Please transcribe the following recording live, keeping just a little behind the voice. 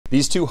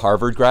These two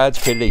Harvard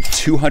grads created a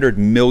 $200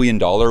 million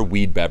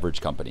weed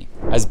beverage company.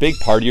 As big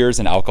partiers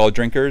and alcohol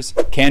drinkers,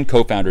 Cann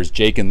co-founders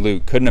Jake and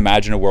Luke couldn't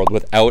imagine a world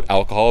without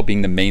alcohol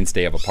being the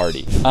mainstay of a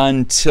party,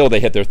 until they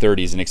hit their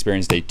 30s and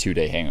experienced a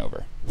 2-day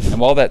hangover. And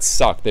while that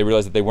sucked, they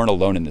realized that they weren't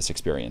alone in this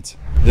experience.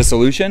 The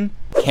solution?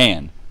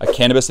 Cann, a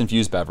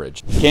cannabis-infused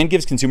beverage. Cann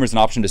gives consumers an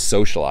option to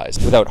socialize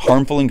without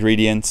harmful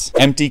ingredients,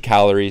 empty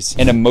calories,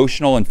 and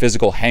emotional and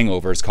physical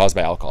hangovers caused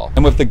by alcohol.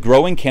 And with the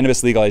growing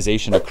cannabis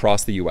legalization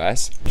across the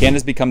US, Cann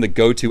has become the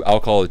go-to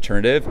alcohol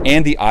alternative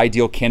and the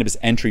ideal cannabis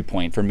entry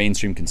point for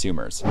mainstream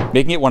consumers,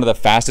 making it one of the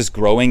fastest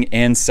growing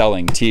and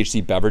selling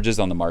THC beverages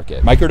on the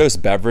market.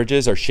 Microdose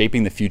beverages are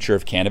shaping the future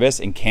of cannabis,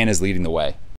 and Cann is leading the way.